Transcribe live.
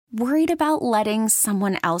Worried about letting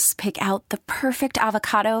someone else pick out the perfect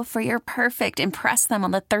avocado for your perfect impress them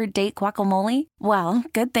on the third date guacamole? Well,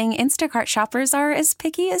 good thing Instacart shoppers are as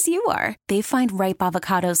picky as you are. They find ripe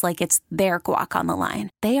avocados like it's their guac on the line.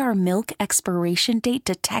 They are milk expiration date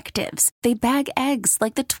detectives. They bag eggs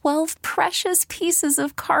like the 12 precious pieces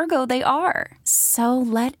of cargo they are. So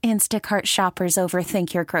let Instacart shoppers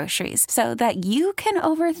overthink your groceries so that you can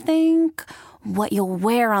overthink what you'll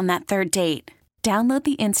wear on that third date. Download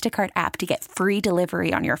the Instacart app to get free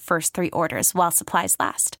delivery on your first 3 orders while supplies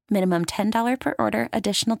last. Minimum $10 per order.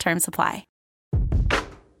 Additional terms apply.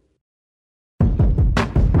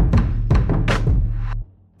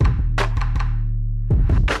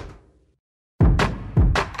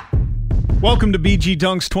 Welcome to BG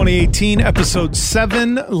Dunks 2018, episode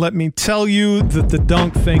 7. Let me tell you that the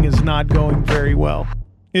dunk thing is not going very well.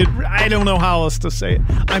 I don't know how else to say it.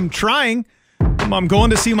 I'm trying. I'm going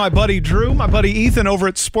to see my buddy Drew, my buddy Ethan over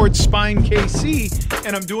at Sports Spine KC,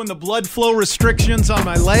 and I'm doing the blood flow restrictions on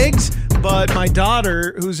my legs, but my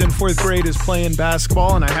daughter, who's in 4th grade, is playing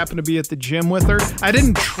basketball, and I happen to be at the gym with her. I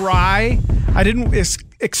didn't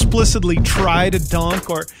explicitly try to dunk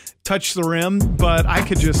or touch the rim, but I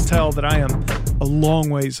could just tell that I am a long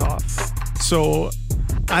ways off. So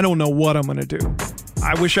I don't know what I'm going to do.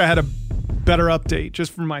 I wish I had a better update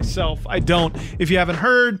just for myself. I don't. If you haven't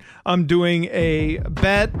heard, I'm doing a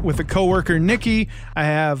bet with a coworker, Nikki. I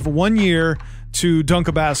have 1 year to dunk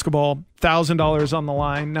a basketball, $1,000 on the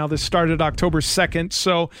line. Now this started October 2nd,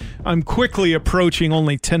 so I'm quickly approaching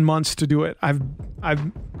only 10 months to do it. I'm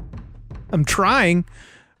trying,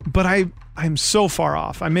 but I'm so far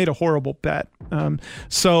off. I made a horrible bet.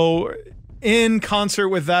 So in concert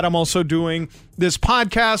with that, I'm also doing this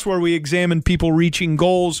podcast where we examine people reaching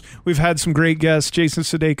goals. We've had some great guests, Jason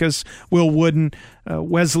Sudeikis, Will Wooden,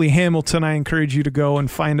 Wesley Hamilton. I encourage you to go and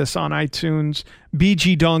find us on iTunes.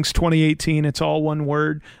 BG Dunks 2018. It's all one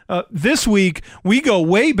word. This week, we go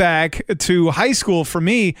way back to high school for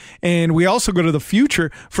me, and we also go to the future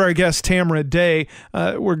for our guest, Tamara Day.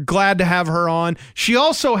 We're glad to have her on. She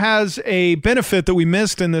also has a benefit that we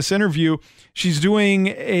missed in this interview. She's doing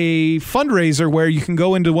a fundraiser where you can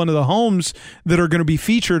go into one of the homes that are going to be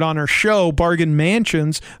featured on her show, Bargain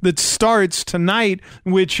Mansions, that starts tonight,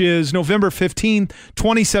 which is November 15th,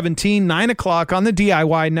 2017, 9 o'clock on the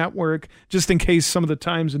DIY network, just in case some of the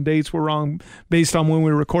times and dates were wrong based on when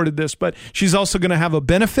we recorded this. But she's also going to have a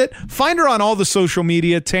benefit. Find her on all the social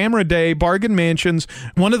media, Tamara Day, Bargain Mansions.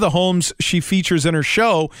 One of the homes she features in her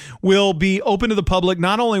show will be open to the public.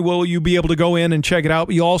 Not only will you be able to go in and check it out,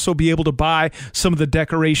 but you'll also be able to buy some of the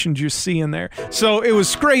decorations you see in there. So it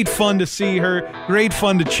was great fun to see her, great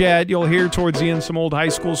fun to chat. You'll hear towards the end some old high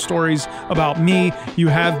school stories about me. You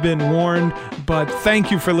have been warned, but thank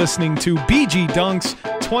you for listening to BG Dunks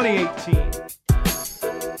 2018.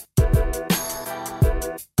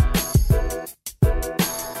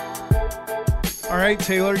 All right,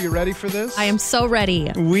 Taylor, you ready for this? I am so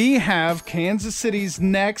ready. We have Kansas City's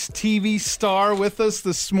next TV star with us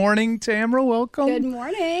this morning. Tamara, welcome. Good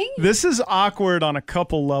morning. This is awkward on a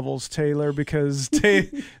couple levels, Taylor, because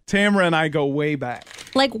Tamara and I go way back.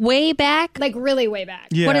 Like way back? Like really way back.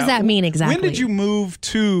 Yeah. What does that mean exactly? When did you move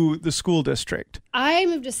to the school district? I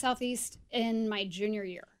moved to Southeast in my junior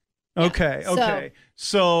year. Okay.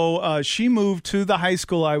 So she moved to the high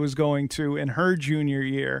school I was going to in her junior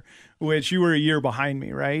year, which you were a year behind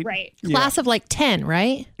me, right? Right. Class of like 10,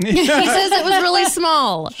 right? He says it was really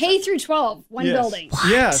small. K through 12, one building. What?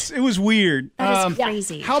 Yes, it was weird. That is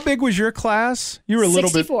crazy. How big was your class? You were a little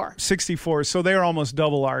 64. bit 64. So they were almost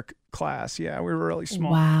double our class. Yeah, we were really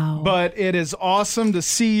small. Wow. But it is awesome to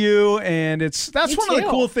see you, and that's one of the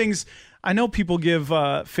cool things. I know people give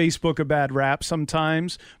Facebook a bad rap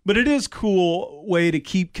sometimes, but it is a cool way to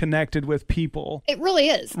keep connected with people. It really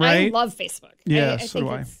is. Right? I love Facebook. Yeah, I so think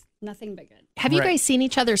do I. it's nothing but good. Have you guys seen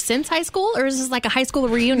each other since high school, or is this like a high school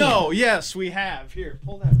reunion? No, yes, we have. Here,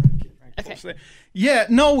 pull that right close there. Yeah,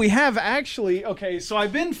 no, we have actually. Okay, so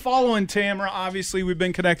I've been following Tamara. Obviously, we've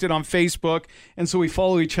been connected on Facebook, and so we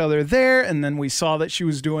follow each other there. And then we saw that she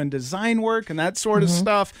was doing design work and that sort of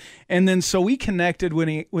stuff. And then so we connected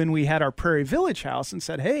when we had our Prairie Village house and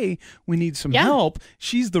said, "Hey, we need some help."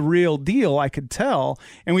 She's the real deal, I could tell.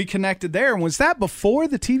 And we connected there. And was that before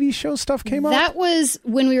the TV show stuff came up? That was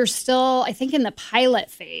when we were still, I think, in the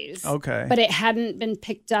pilot phase. Okay, but it hadn't been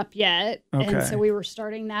picked up yet. Okay, and so we were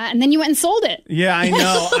starting that, and then you went and sold it. Yeah, I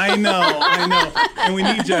know. And we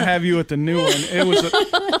need to have you at the new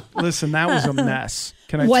one. Listen, that was a mess.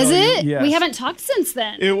 Can I Was tell you? it? Yes. We haven't talked since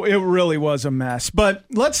then. It really was a mess. But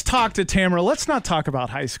let's talk to Tamara. Let's not talk about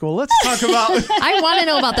high school. Let's talk about... I want to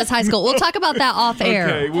know about this high school. We'll talk about that off air.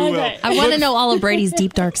 Okay, we will. I want to know all of Brady's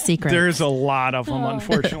deep, dark secrets. There's a lot of them,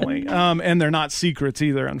 unfortunately. And they're not secrets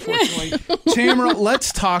either, unfortunately. Tamara,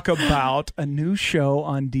 let's talk about a new show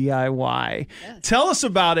on DIY. Yes. Tell us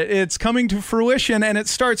about it. It's coming to fruition, and it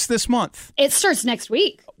starts this month. It starts next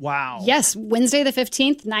week. Wow. Yes, Wednesday the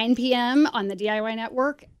 15th, 9 p.m. on the DIY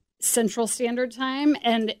Network, Central Standard Time,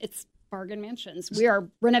 and it's Bargain Mansions. We are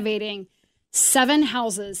renovating 7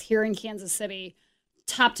 houses here in Kansas City,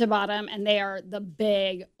 top to bottom, and they are the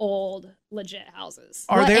big, old, legit houses.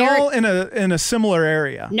 Are they all in a similar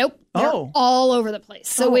area? Nope. They're all over the place.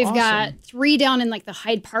 So we've awesome. got 3 down in like the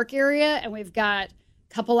Hyde Park area, and we've got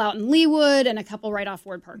a couple out in Leawood and a couple right off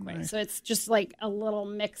Ward Parkway. Nice. So it's just like a little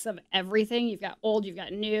mix of everything. You've got old, you've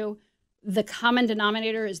got new. The common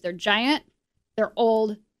denominator is they're giant, they're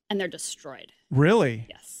old, and they're destroyed. Really?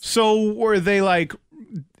 Yes. So were they like,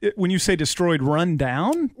 when you say destroyed, run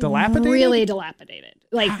down? Dilapidated? Really dilapidated.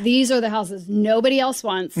 Like these are the houses nobody else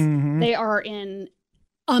wants. Mm-hmm. They are in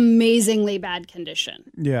amazingly bad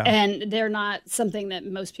condition. Yeah. And they're not something that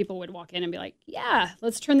most people would walk in and be like, yeah,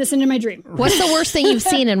 let's turn this into my dream. What's the worst thing you've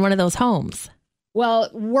seen in one of those homes? Well,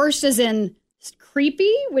 worst as in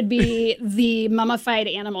creepy would be the mummified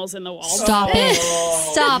animals in the walls. Stop it.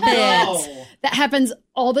 Stop it. No. That happens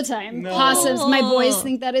all the time. No. Possums. My boys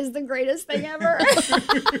think that is the greatest thing ever.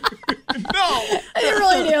 No. They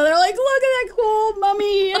really do. They're like, look at that cool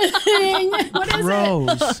mummy thing. What is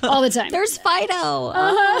Gross. it? All the time. There's Fido.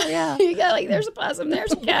 Uh-huh. Yeah. You got like, there's a possum,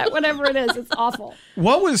 there's a cat, whatever it is. It's awful.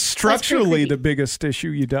 What was structurally creepy. the biggest issue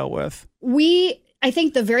you dealt with? I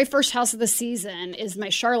think the very first house of the season is my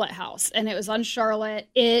Charlotte house, and it was on Charlotte.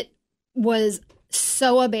 It was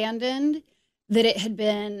so abandoned that it had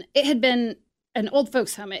been an old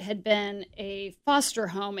folks home. It had been a foster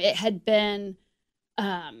home. It had been,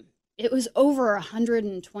 it was over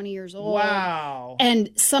 120 years old. Wow.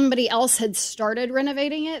 And somebody else had started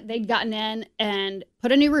renovating it. They'd gotten in and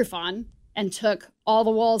put a new roof on and took all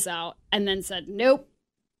the walls out and then said, nope.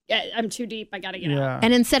 I'm too deep. I got to get out.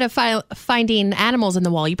 And instead of finding animals in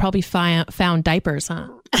the wall, you probably found diapers, huh?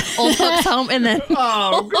 Old folks home and then...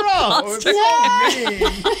 Oh, gross.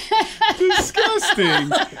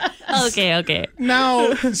 Disgusting. Okay.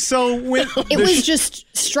 Now, so when... It was just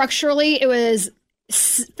structurally, it was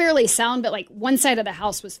fairly sound, but like one side of the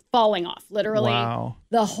house was falling off. Literally, wow.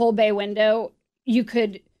 The whole bay window, you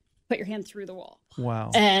could put your hand through the wall.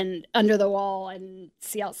 Wow. And under the wall and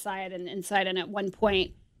see outside and inside. And at one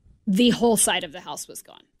point, the whole side of the house was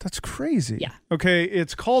gone. That's crazy. Yeah. Okay,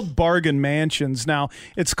 it's called Bargain Mansions. Now,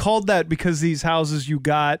 it's called that because these houses you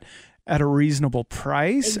got at a reasonable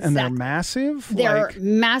price and they're massive? They're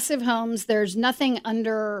massive homes. There's nothing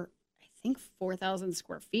under, I think, 4,000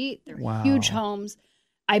 square feet. They're huge homes.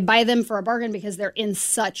 I buy them for a bargain because they're in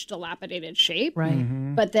such dilapidated shape. Right.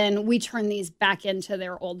 Mm-hmm. But then we turn these back into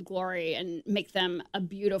their old glory and make them a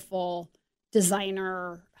beautiful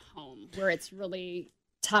designer home where it's really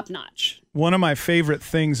top notch. One of my favorite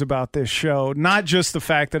things about this show, not just the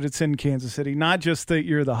fact that it's in Kansas City, not just that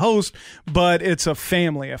you're the host, but it's a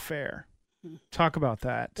family affair. Talk about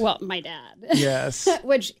that. Well, my dad. Yes.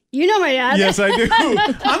 Which, you know my dad. Yes, I do.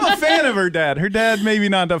 I'm a fan of her dad. Her dad maybe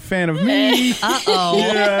not a fan of me. Uh-oh.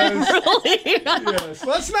 Yes. Really? Yes.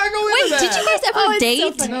 Let's not go into that. Did you guys ever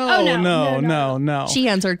date? So No. She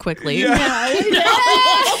answered quickly.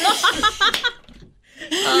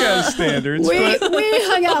 We have standards. We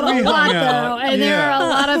hung out a lot, though, and there Yeah. were a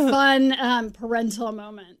lot of fun parental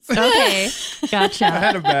moments. Okay. Gotcha. I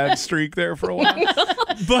had a bad streak there for a while.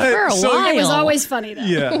 But For a while. It was always funny, though.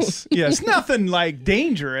 Yes. Nothing like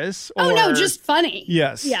dangerous. Oh, no, just funny.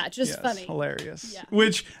 Yes. Yeah, just funny. Hilarious. Yeah.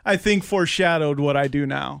 Which I think foreshadowed what I do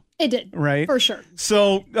now. It did. Right? For sure.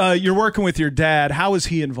 So you're working with your dad. How is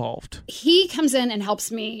he involved? He comes in and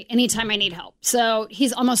helps me anytime I need help. So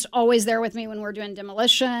he's almost always there with me when we're doing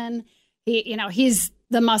demolition. He's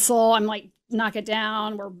the muscle. I'm like, knock it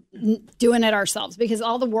down. We're doing it ourselves because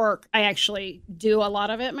all the work, I actually do a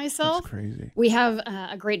lot of it myself. That's crazy. We have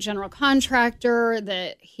a great general contractor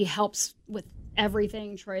that he helps with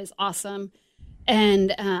everything. Troy is awesome.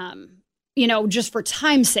 And, just for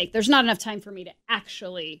time's sake, there's not enough time for me to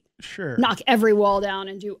actually knock every wall down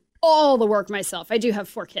and do all the work myself. I do have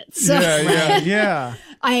 4 kids. So Yeah.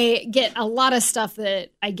 I get a lot of stuff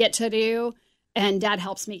that I get to do, and Dad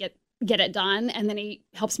helps me get it done. And then he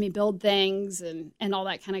helps me build things and all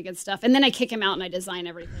that kind of good stuff. And then I kick him out and I design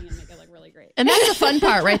everything and make it look really great. And that's the fun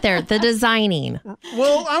part right there, the designing.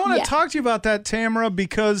 Well, I want to talk to you about that, Tamara,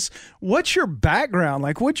 because what's your background?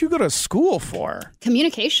 Like, what'd you go to school for?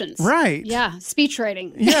 Communications. Right. Yeah. Speech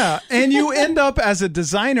writing. Yeah. And you end up as a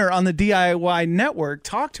designer on the DIY network.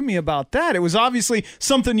 Talk to me about that. It was obviously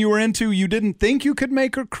something you were into. You didn't think you could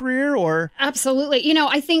make a career, or? Absolutely. You know,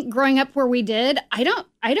 I think growing up where we did, I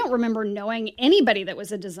don't remember knowing anybody that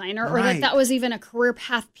was a designer or that was even a career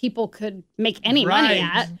path people could make any money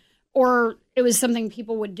at, or it was something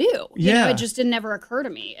people would do. You know, it just didn't ever occur to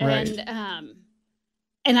me. Right.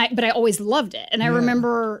 But I always loved it. And I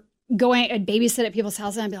remember I'd babysit at people's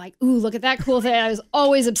houses and I'd be like, ooh, look at that cool thing. I was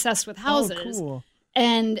always obsessed with houses. Oh, cool.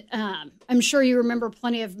 And I'm sure you remember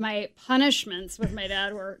plenty of my punishments with my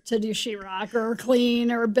dad were to do sheetrock or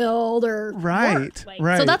clean or build or work. Right.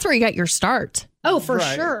 So that's where you got your start. Oh, for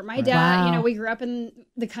sure. My dad, Wow. we grew up in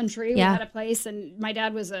the country. We had a place, and my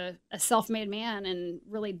dad was a self-made man and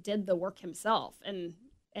really did the work himself and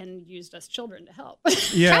used us children to help.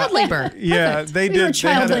 Yeah. Child labor. Yeah, they We were did.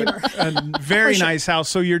 child They had labor. a very nice house.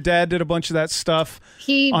 So your dad did a bunch of that stuff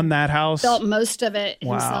He on that house. built most of it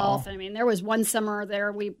Wow. himself. I mean, there was one summer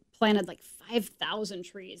there we planted like 5,000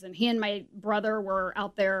 trees, and he and my brother were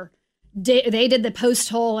out there. They did the post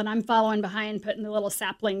hole, and I'm following behind, putting the little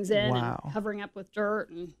saplings in Wow. and covering up with dirt.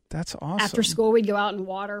 And That's awesome. after school, we'd go out and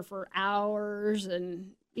water for hours,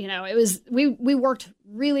 and it was we worked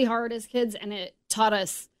really hard as kids, and it taught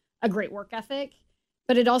us a great work ethic.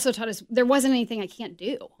 But it also taught us there wasn't anything I can't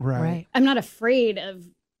do. Right. I'm not afraid of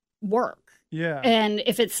work. Yeah. And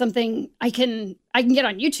if it's something I can get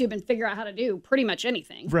on YouTube and figure out how to do pretty much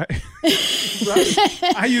anything. Right.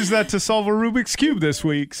 Right. I used that to solve a Rubik's Cube this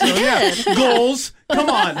week. So yeah, goals. Come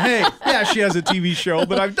on. Hey, yeah, she has a TV show,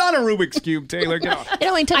 but I've done a Rubik's Cube, Taylor. Get on. It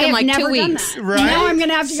only took I him have like 2 never done weeks. that. Right? Now I'm going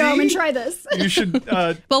to have to go home and See? try this. You should.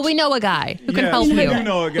 Well, we know a guy who can Yeah, help we you. do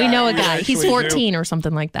know a guy. We know a We guy. He's actually 14 or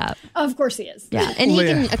something like that. Of course he is. Yeah, and he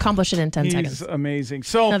Yeah. can accomplish it in 10 He's seconds. amazing.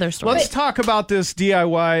 So Another story. let's talk about this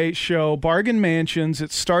DIY show, Bargain Mansions.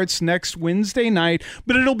 It starts next Wednesday night,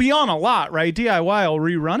 but it'll be on a lot, right? DIY will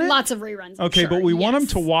rerun it? Lots of reruns. I'm Okay, sure. but we want them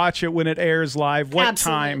Yes. to watch it when it airs live. What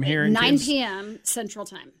Absolutely. time here in 9 Kansas? p.m. Central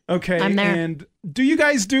Time. Okay, I'm there. and do you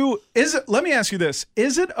guys let me ask you this.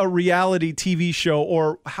 Is it a reality TV show,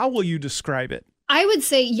 or how will you describe it? I would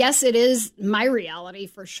say, yes, it is my reality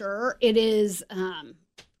for sure. It is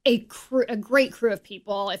a great crew of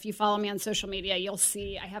people. If you follow me on social media, you'll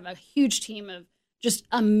see I have a huge team of just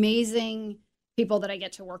amazing people that I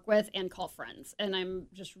get to work with and call friends. And I'm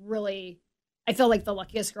just I feel like the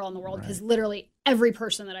luckiest girl in the world because literally every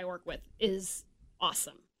person that I work with is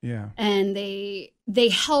awesome. Yeah. And they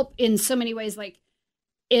help in so many ways. Like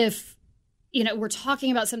if we're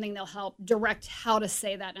talking about something, they'll help direct how to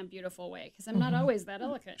say that in a beautiful way because I'm not always that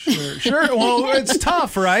eloquent. Sure. Well, it's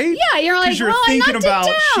tough, right? Yeah, you're like, 'Cause you're well, thinking I knocked about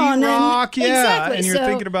it down. sheetrock, yeah, Exactly. and you're So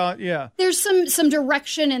thinking about there's some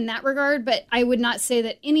direction in that regard, but I would not say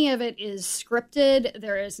that any of it is scripted.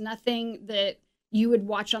 There is nothing that you would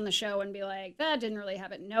watch on the show and be like, that didn't really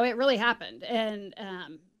happen. No, it really happened. And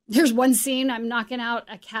there's one scene I'm knocking out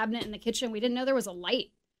a cabinet in the kitchen. We didn't know there was a light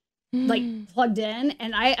plugged in,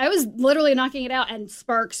 and I was literally knocking it out, and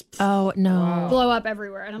sparks Oh, no. blow up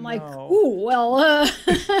everywhere. And I'm like, No. ooh, well.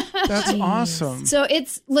 That's awesome. So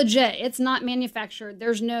it's legit. It's not manufactured.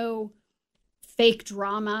 There's no fake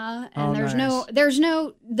drama, and Oh, there's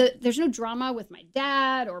no drama with my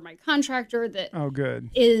dad or my contractor that Oh, good.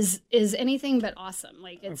 is anything but awesome.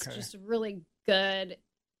 Like it's Okay. just really good,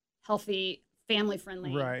 healthy, family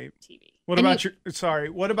friendly Right. TV. What And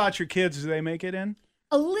about your kids? Do they make it in?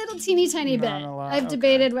 A little teeny tiny bit. Not a lot, I've okay.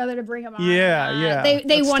 debated whether to bring them on. Yeah, or not. yeah. They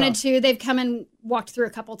That's wanted tough. to. They've come and walked through a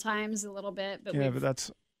couple times a little bit, but Yeah, we've but that's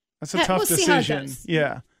a Yeah, tough we'll see how it decision. goes.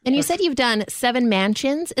 Yeah. And you said you've done 7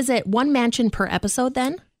 mansions. Is it 1 mansion per episode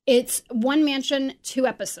then? It's 1 mansion, 2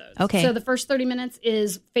 episodes. Okay. So the first 30 minutes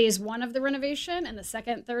is phase 1 of the renovation, and the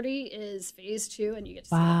second 30 is phase 2, and you get to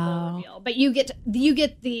see the Wow. full reveal. But you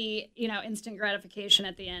get the instant gratification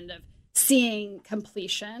at the end of seeing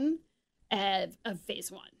completion of phase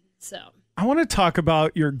 1. So I want to talk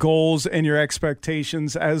about your goals and your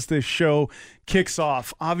expectations as this show kicks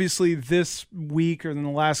off. Obviously, this week or in the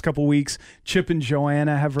last couple weeks, Chip and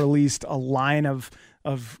Joanna have released a line of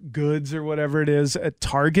goods or whatever it is at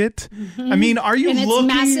Target. I mean, are you and it's looking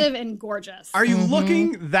massive and gorgeous. Are you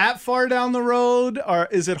looking that far down the road, or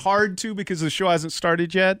is it hard to because the show hasn't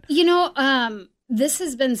started yet? This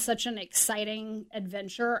has been such an exciting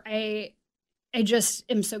adventure. I just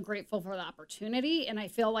am so grateful for the opportunity, and I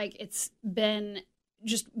feel like it's been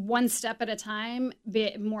just one step at a time,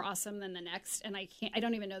 be more awesome than the next. And I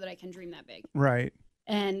don't even know that I can dream that big. Right.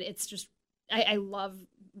 And it's just, I love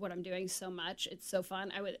what I'm doing so much. It's so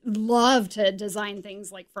fun. I would love to design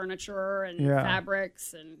things like furniture and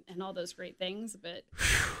fabrics and all those great things. But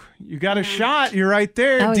you got a shot. You're right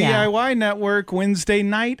there. Oh, DIY Network, Wednesday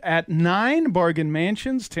night at 9, Bargain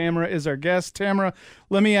Mansions. Tamara is our guest. Tamara,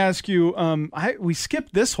 let me ask you, we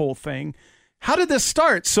skipped this whole thing. How did this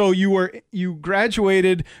start? So you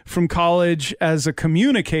graduated from college as a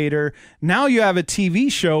communicator. Now you have a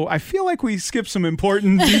TV show. I feel like we skipped some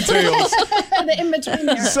important details. The in between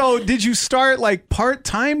there. So did you start like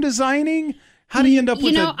part-time designing? How do you end up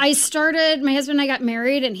with I started, my husband and I got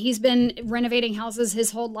married, and he's been renovating houses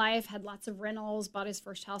his whole life, had lots of rentals, bought his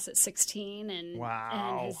first house at 16, and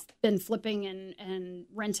has been flipping and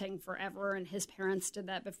renting forever, and his parents did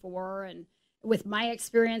that before. And with my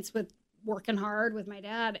experience with working hard with my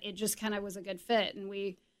dad, it just kind of was a good fit. And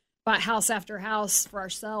we bought house after house for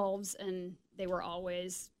ourselves, and they were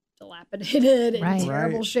always dilapidated and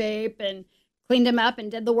terrible shape, and cleaned them up and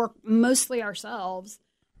did the work mostly ourselves.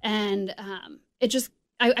 And it just,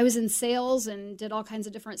 I was in sales and did all kinds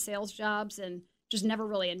of different sales jobs and just never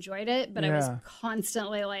really enjoyed it. But I was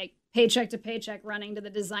constantly like paycheck to paycheck running to the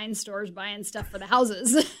design stores, buying stuff for the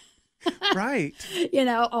houses. Right.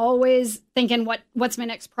 Always thinking what's my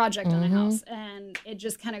next project on a house. And it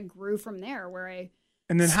just kind of grew from there where I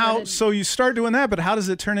And then so you start doing that, but how does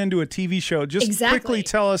it turn into a TV show? Just quickly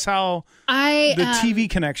tell us how the TV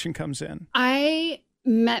connection comes in. I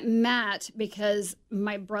met Matt because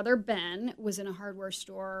my brother Ben was in a hardware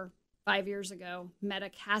store 5 years ago, met a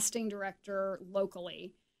casting director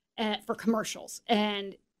locally for commercials,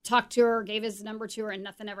 and talked to her, gave his number to her, and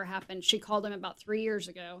nothing ever happened. She called him about 3 years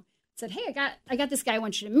ago, said, "Hey, I got this guy I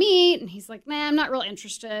want you to meet." And he's like, "Nah, I'm not real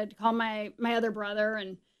interested." Call my other brother,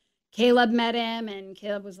 and Caleb met him, and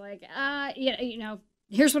Caleb was like,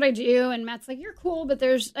 here's what I do. And Matt's like, "You're cool, but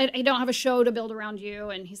I don't have a show to build around you."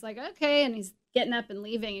 And he's like, "Okay." And he's getting up and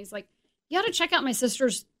leaving. He's like, "You ought to check out my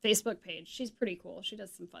sister's Facebook page. She's pretty cool. She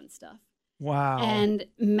does some fun stuff." Wow. And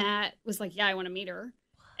Matt was like, "Yeah, I want to meet her."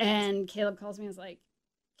 And Caleb calls me and was like,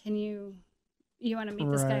 "Can you want to meet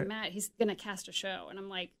this guy, Matt? He's going to cast a show." And I'm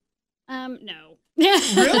like, no.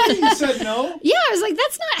 Really? You said no? Yeah, I was like,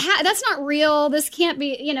 that's not real. This can't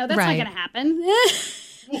be, that's not going to happen.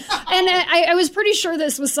 And I was pretty sure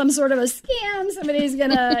this was some sort of a scam. Somebody's going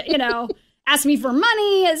to, ask me for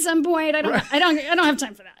money at some point. I don't have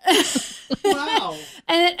time for that. Wow.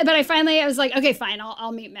 But I was like, okay, fine.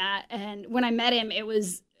 I'll meet Matt. And when I met him, it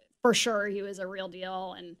was for sure he was a real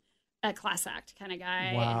deal and a class act kind of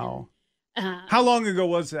guy. Wow. How long ago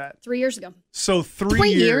was that? 3 years ago. So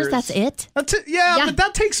 3 years. That's it? Yeah, but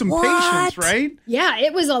that takes some patience, right? Yeah,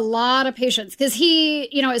 it was a lot of patience because he,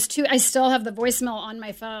 I still have the voicemail on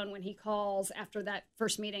my phone when he calls after that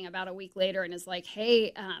first meeting about a week later and is like,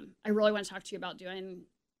 "Hey, I really want to talk to you about doing,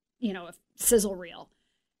 a sizzle reel."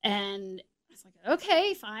 And I was like,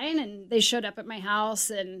 "Okay, fine." And they showed up at my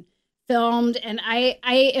house and filmed, and I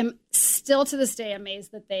am still to this day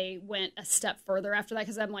amazed that they went a step further after that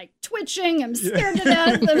because I'm like twitching, I'm scared to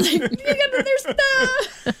death. I'm like, there's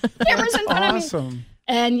the cameras in front of me.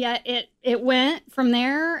 And yet it went from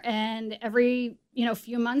there, and every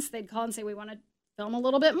few months they'd call and say, "We want to film a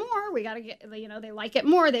little bit more. We got to get they like it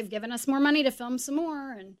more. They've given us more money to film some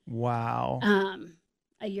more." And wow.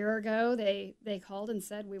 A year ago they called and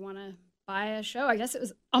said, "We want to buy a show." I guess it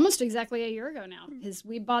was almost exactly a year ago now, because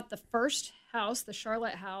we bought the first house, the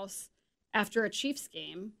Charlotte house, after a Chiefs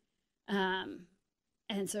game, and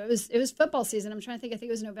so it was football season. I'm trying to think. I think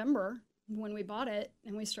it was November when we bought it,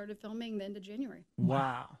 and we started filming the end of January.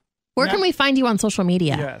 Wow. Where can we find you on social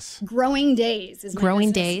media? Yes. Growing Days is my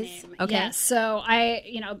Growing business Days. name. Okay. Yes. So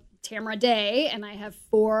Tamara Day, and I have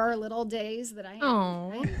 4 little days that I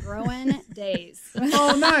am growing days.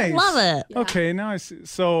 Oh, nice. Love it. Yeah. Okay, now I see.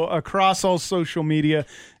 So across all social media,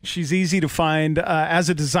 she's easy to find. As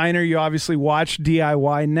a designer, you obviously watch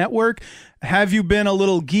DIY Network. Have you been a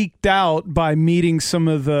little geeked out by meeting some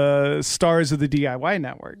of the stars of the DIY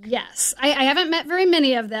Network? Yes. I haven't met very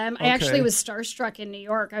many of them. Okay. I actually was starstruck in New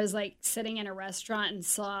York. I was like sitting in a restaurant and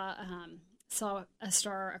saw a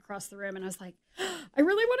star across the room, and I was like, "I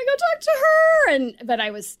really want to go talk to her." But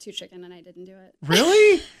I was too chicken and I didn't do it.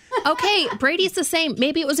 Really? Okay, Brady's the same.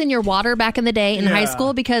 Maybe it was in your water back in the day in high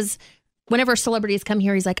school, because whenever celebrities come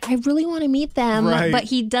here, he's like, "I really want to meet them," but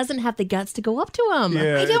he doesn't have the guts to go up to them.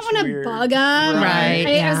 Yeah, I don't want to bug them. Right.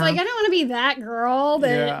 I was like, I don't want to be that girl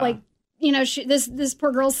that this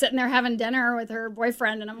poor girl's sitting there having dinner with her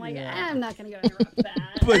boyfriend, and I'm like, I'm not going to go interrupt that.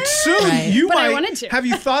 But soon I wanted to. Have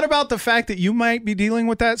you thought about the fact that you might be dealing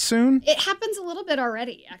with that soon? It happens a little bit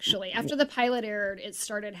already, actually. After the pilot aired, it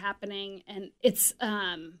started happening, and it's,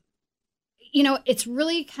 it's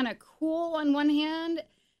really kind of cool on one hand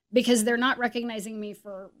because they're not recognizing me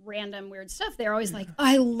for random weird stuff. They're always like,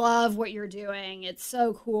 I love what you're doing. It's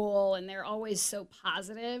so cool, and they're always so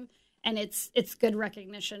positive. And it's good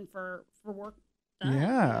recognition for work done.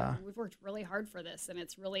 Yeah. We've worked really hard for this, and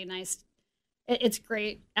it's really nice. It's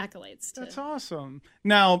great accolades. That's awesome.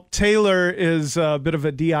 Now, Taylor is a bit of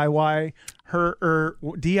a DIYer herself.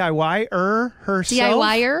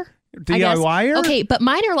 DIYer? Okay, but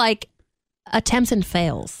mine are like attempts and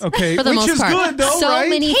fails. Okay, for the which most is part. good though, so right?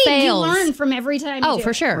 many fails. You learn from every time. Oh,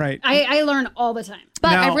 for sure. Right. I learn all the time.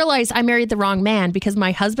 But Now, I realized I married the wrong man because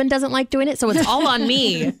my husband doesn't like doing it, so it's all on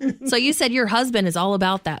me. So you said your husband is all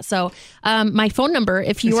about that. So my phone number,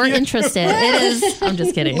 if you are interested, it is. I'm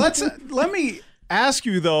just kidding. Let me ask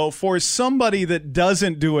you though, for somebody that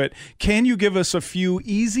doesn't do it, can you give us a few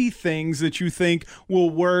easy things that you think will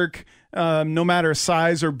work, no matter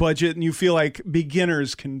size or budget, and you feel like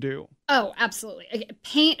beginners can do? Oh, absolutely.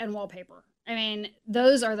 Paint and wallpaper. I mean,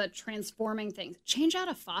 those are the transforming things. Change out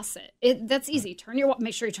a faucet. That's easy.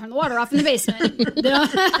 Make sure you turn the water off in the basement.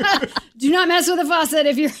 Do not mess with the faucet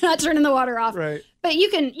if you're not turning the water off. Right. But you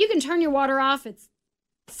can turn your water off. It's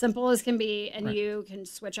simple as can be, and you can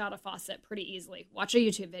switch out a faucet pretty easily. Watch a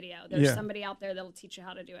YouTube video. There's somebody out there that'll teach you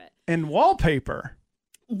how to do it. And wallpaper.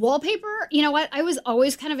 Wallpaper, you know what? I was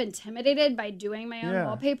always kind of intimidated by doing my own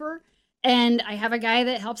wallpaper. And I have a guy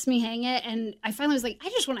that helps me hang it. And I finally was like, I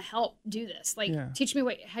just want to help do this. Like, teach me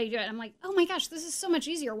how you do it. I'm like, oh my gosh, this is so much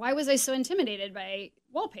easier. Why was I so intimidated by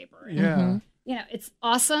wallpaper? Yeah. It's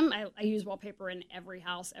awesome. I use wallpaper in every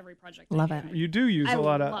house, every project. Love it. You do use a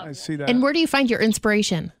lot of, I see that. And where do you find your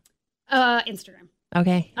inspiration? Instagram.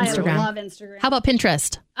 Okay, Instagram. I love Instagram. How about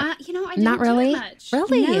Pinterest? I don't Not really? do much.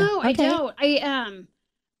 Really? No, Okay. I don't.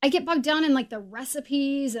 I get bogged down in like the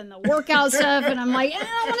recipes and the workout stuff, and I'm like, I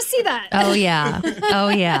don't want to see that. Oh yeah. Oh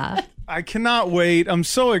yeah. I cannot wait. I'm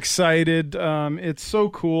so excited. It's so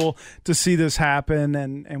cool to see this happen,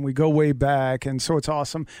 and we go way back, and so it's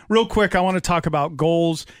awesome. Real quick, I want to talk about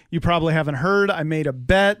goals. You probably haven't heard. I made a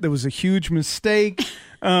bet. There was a huge mistake.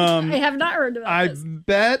 I have not heard about this. I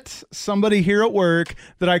bet somebody here at work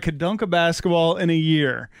that I could dunk a basketball in a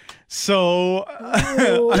year. So how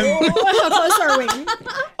close are we?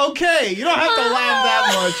 Okay, you don't have to laugh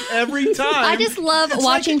that much every time. I just love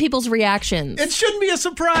watching people's reactions. It shouldn't be a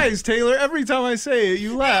surprise, Taylor. Every time I say it,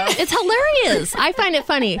 you laugh. It's hilarious. I find it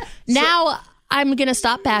funny. Now I'm going to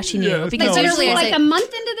stop bashing you because usually are we I like say, a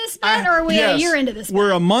month into this bet, or are we a year into this bet?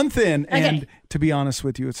 We're a month in, and to be honest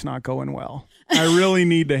with you, it's not going well. I really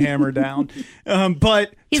need to hammer down.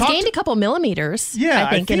 But he's gained a couple millimeters, I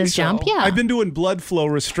think in his jump. Yeah. I've been doing blood flow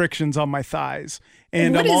restrictions on my thighs.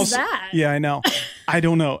 And what I'm is also, that? Yeah, I know. I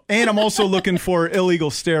don't know. And I'm also looking for illegal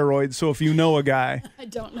steroids. So if you know a guy. I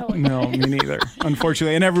don't know a guy. No, me neither,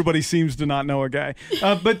 unfortunately. And everybody seems to not know a guy.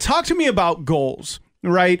 But talk to me about goals.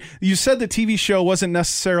 Right. You said the TV show wasn't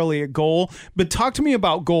necessarily a goal, but talk to me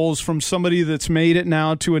about goals from somebody that's made it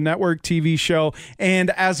now to a network TV show. And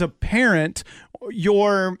as a parent,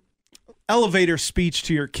 your elevator speech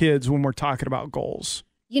to your kids when we're talking about goals.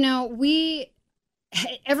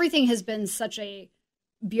 Everything has been such a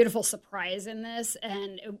beautiful surprise in this.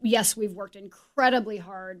 And yes, we've worked incredibly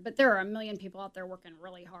hard, but there are a million people out there working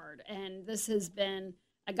really hard. And this has been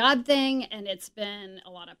a God thing. And it's been a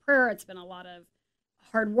lot of prayer. It's been a lot of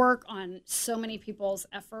hard work on so many people's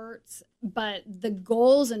efforts, but the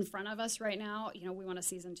goals in front of us right now, we want a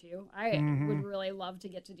season 2. I would really love to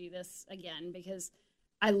get to do this again because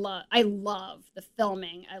I love the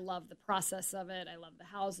filming. I love the process of it. I love the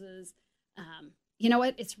houses. You know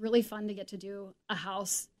what? It's really fun to get to do a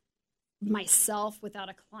house myself without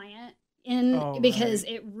a client because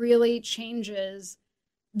it really changes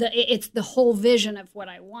it's the whole vision of what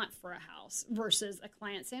I want for a house versus a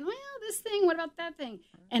client saying, well, this thing, what about that thing?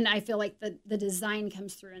 And I feel like the design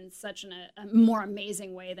comes through in such a more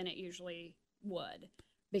amazing way than it usually would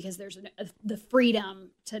because there's the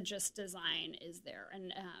freedom to just design is there.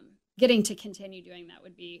 And getting to continue doing that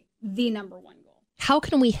would be the number one goal. How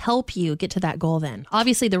can we help you get to that goal then?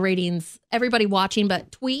 Obviously the ratings, everybody watching,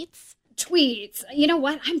 but tweets? You know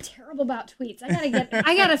what? I'm terrible about tweets.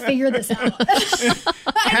 I gotta figure this out.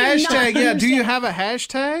 Hashtag, yeah. Do you have a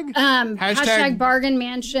hashtag? Hashtag bargain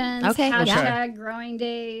mansions. Okay. Hashtag growing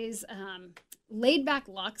days. Laid back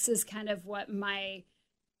lux is kind of what my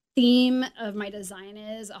theme of my design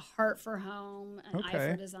is. A heart for home, an eye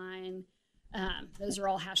for design. Those are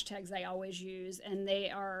all hashtags I always use, and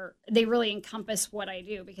they really encompass what I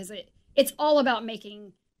do, because it's all about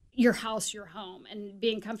making your house your home and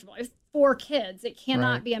being comfortable. I have 4 kids. It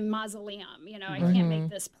cannot be a mausoleum. I can't make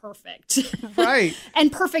this perfect. Right.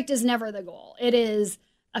 And perfect is never the goal. It is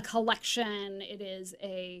a collection. It is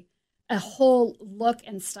a whole look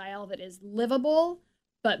and style that is livable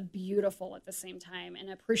but beautiful at the same time, and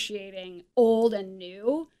appreciating old and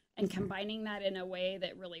new and combining that in a way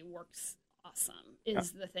that really works awesome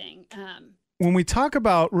is the thing. When we talk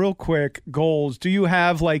about, real quick, goals, do you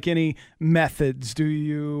have like any methods? Do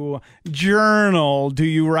you journal? Do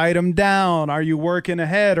you write them down? Are you working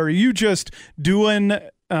ahead? Or are you just doing,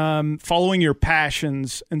 following your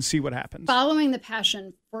passions and see what happens? Following the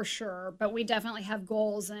passion for sure, but we definitely have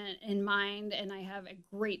goals in mind, and I have a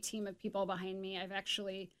great team of people behind me. I've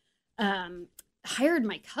actually hired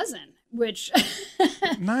my cousin, which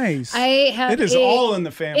nice. It is all in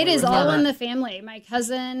the family. It is all in the family. My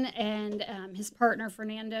cousin and his partner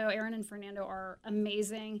Fernando, Aaron and Fernando, are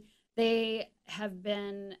amazing. They have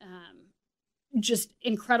been just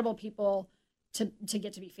incredible people to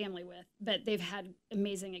get to be family with, but they've had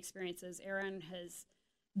amazing experiences. Aaron has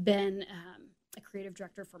been a creative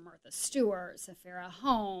director for Martha Stewart, Sephora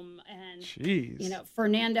Home, and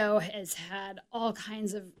Fernando has had all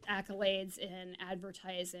kinds of accolades in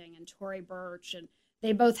advertising, and Tory Burch, and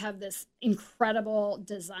they both have this incredible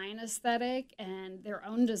design aesthetic and their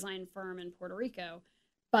own design firm in Puerto Rico.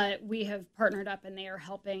 But we have partnered up, and they are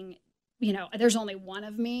helping. There's only one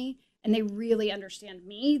of me, and they really understand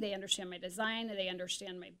me. They understand my design, and they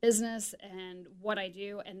understand my business and what I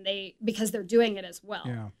do, and because they're doing it as well.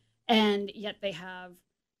 Yeah. And yet they have,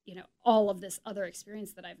 all of this other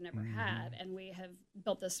experience that I've never had. And we have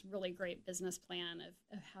built this really great business plan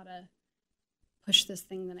of how to push this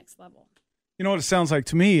thing the next level. You know what it sounds like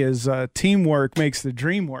to me is teamwork makes the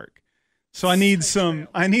dream work. So I need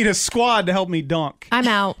I need a squad to help me dunk. I'm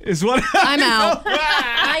out. Is what I'm out.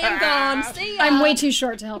 I am gone. See ya. I'm way too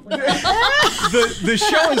short to help with that. The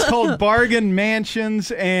show is called Bargain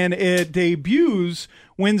Mansions, and it debuts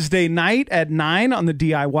Wednesday night at 9 on the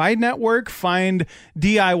DIY Network. Find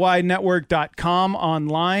DIYnetwork.com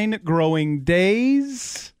online. Growing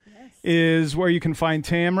Days is where you can find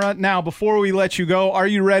Tamara. Now, before we let you go, are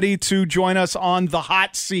you ready to join us on the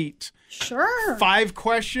hot seat? Sure. 5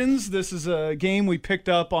 questions. This is a game we picked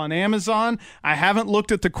up on Amazon. I haven't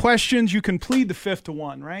looked at the questions. You can plead the fifth to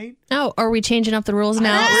one, right? Oh, are we changing up the rules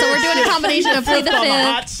now? So we're doing a combination of plead the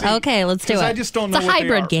fifth. Okay, let's do it. I just don't know it's a what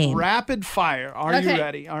hybrid they are. game. Rapid fire. Are you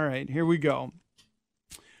ready? All right, here we go.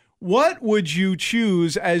 What would you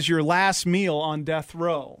choose as your last meal on death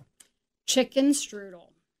row? Chicken strudel.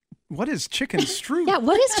 What is chicken strudel? Yeah,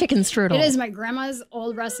 what is chicken strudel? It is my grandma's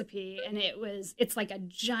old recipe, and it's like a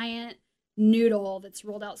giant noodle that's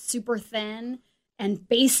rolled out super thin and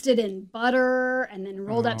basted in butter and then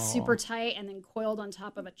rolled up super tight and then coiled on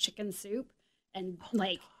top of a chicken soup. And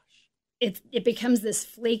it becomes this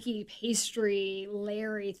flaky pastry,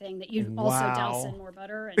 layery thing that you also douse in more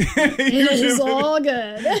butter. And it is all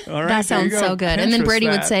good. All right, that sounds so good. And then Brady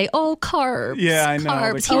would say, carbs. Yeah, I know.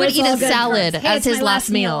 Carbs. He would eat a salad as his last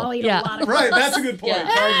meal. I'll eat a lot of right, that's a good point.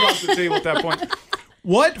 Carbs off the table at that point.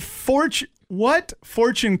 What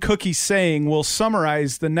fortune cookie saying will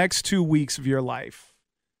summarize the next 2 weeks of your life?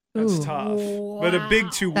 That's tough. Wow. But a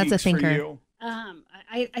big 2 That's weeks a thinker. for you.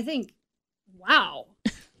 I think, wow.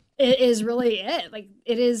 It is really it. Like,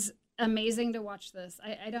 it is amazing to watch this.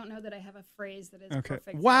 I don't know that I have a phrase that is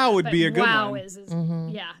perfect. Wow would be a good wow one. Is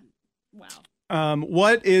yeah. Wow.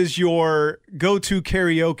 What is your go-to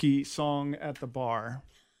karaoke song at the bar?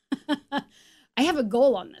 I have a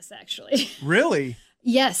goal on this, actually. Really?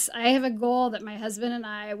 Yes, I have a goal that my husband and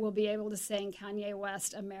I will be able to sing Kanye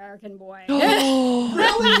West, American Boy.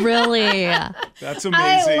 Really? That's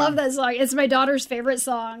amazing. I love that song. It's my daughter's favorite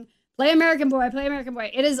song. Play American Boy, play American Boy.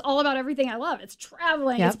 It is all about everything I love. It's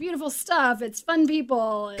traveling. Yep. It's beautiful stuff. It's fun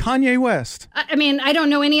people. Kanye West. I mean, I don't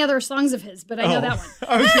know any other songs of his, but I know that one.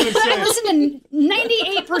 I was going to say. I listen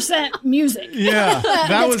to 98% music. Yeah,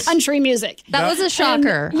 that was country music. That was a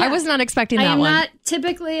shocker. I was not expecting that I am one. not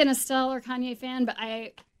typically an Estelle or Kanye fan, but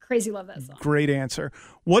I crazy love that song. Great answer.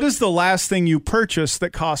 What is the last thing you purchased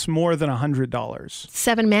that cost more than $100?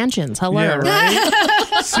 7 mansions. Hello. Yeah,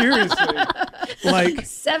 right? Seriously. Like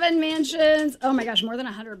 7 mansions. Oh my gosh, more than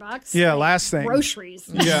 $100. Yeah, last thing. Groceries.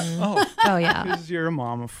 Yeah. Oh yeah. Because you're a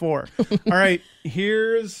mom of 4. All right.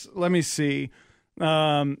 Let me see.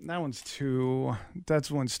 That one's too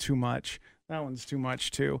much. That one's too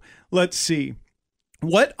much too. Let's see.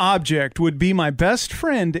 What object would be my best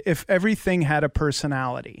friend if everything had a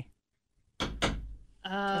personality?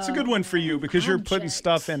 That's a good one for you because you're putting Object.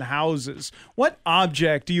 stuff in houses. What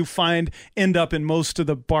object do you find end up in most of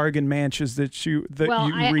the bargain mansions that you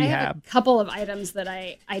I rehab? have a couple of items that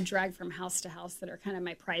I drag from house to house that are kind of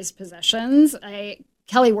my prized possessions.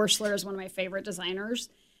 Kelly Wersler is one of my favorite designers,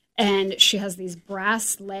 and she has these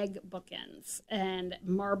brass leg bookends and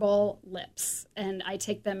marble lips, and I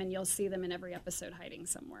take them and you'll see them in every episode hiding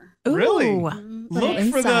somewhere. Really? Ooh. Look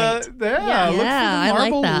for Insight. the look for the I like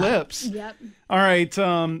marble that. lips. Yep. All right,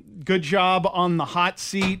 good job on the hot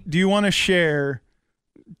seat. Do you want to share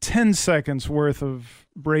 10 seconds worth of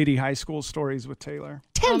Brady High School stories with Taylor?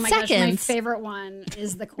 10 Oh my gosh, my seconds. favorite one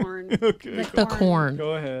is the corn. Okay, The corn.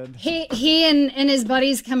 Go ahead. He and his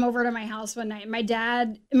buddies come over to my house one night.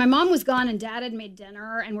 My mom was gone, and Dad had made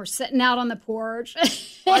dinner, and we're sitting out on the porch.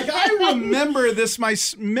 Like, I remember this. My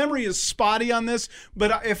memory is spotty on this,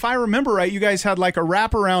 but if I remember right, you guys had like a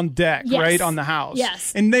wraparound deck, Yes. right, on the house.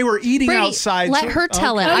 Yes. And they were eating Brady, outside. let so- her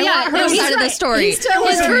tell it. Oh, I yeah. want her No, he's side of the right. story. He's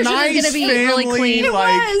totally His right. version Nice is going to be really family, clean.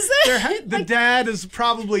 like, the dad is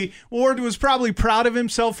probably, Ward was probably proud of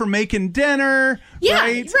himself for making dinner, Yeah,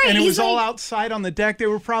 right? right. And it He's was all like- outside on the deck. They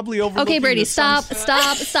were probably overlooking Okay, Brady, the stop.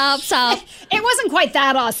 sunset. It wasn't quite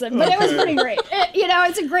that awesome, but it was pretty great.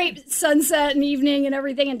 It's a great sunset and evening and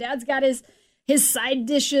everything, and Dad's got his side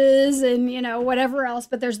dishes and whatever else,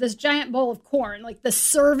 but there's this giant bowl of corn, like the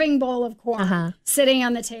serving bowl of corn sitting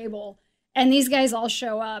on the table, and these guys all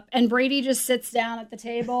show up, and Brady just sits down at the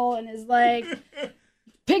table and is like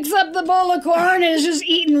picks up the bowl of corn and is just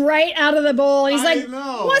eating right out of the bowl, and he's I like,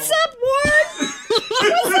 know. "What's up, Ward?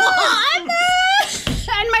 What's up?"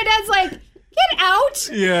 And my dad's like, "Get out,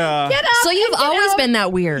 Yeah. get out." So you've and get always out. been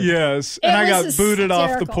that weird. Yes, and It I got was booted off the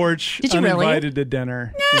hysterical. porch. Did you really? uninvited to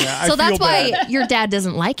dinner. Yeah, So I that's feel why bad. your dad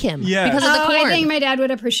doesn't like him. Yes. Because of the corn. I think my dad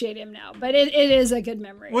would appreciate him now, but it is a good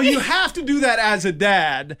memory. Well, you have to do that as a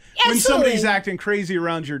dad when Absolutely. somebody's acting crazy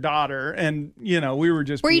around your daughter, and we were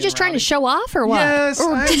just. Were you being just trying to rowdy. show off or what? Yes,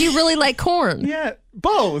 Or did you really like corn? Yeah,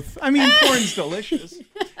 both. I mean, corn's delicious.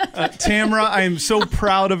 Tamara, I am so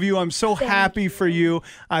proud of you. I'm so happy for you.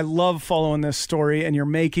 I love following this story, and you're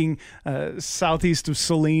making Southeast of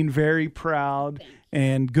Saline very proud.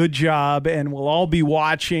 And good job. And we'll all be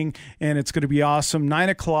watching, and it's going to be awesome.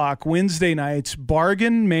 9:00 Wednesday nights,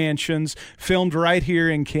 Bargain Mansions, filmed right here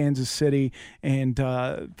in Kansas City. And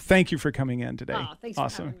thank you for coming in today. Oh, thanks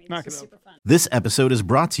awesome. for having me. Knock This it is out. super fun. This episode is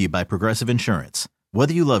brought to you by Progressive Insurance.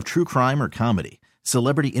 Whether you love true crime or comedy,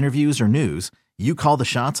 celebrity interviews or news, you call the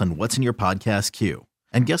shots on what's in your podcast queue.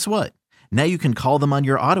 And guess what? Now you can call them on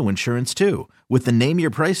your auto insurance too with the Name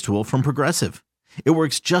Your Price tool from Progressive. It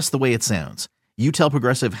works just the way it sounds. You tell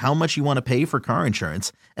Progressive how much you want to pay for car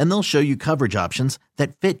insurance, and they'll show you coverage options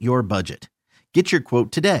that fit your budget. Get your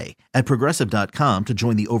quote today at Progressive.com to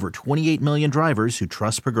join the over 28 million drivers who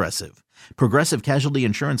trust Progressive. Progressive Casualty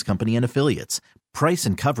Insurance Company and Affiliates. Price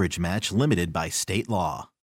and coverage match limited by state law.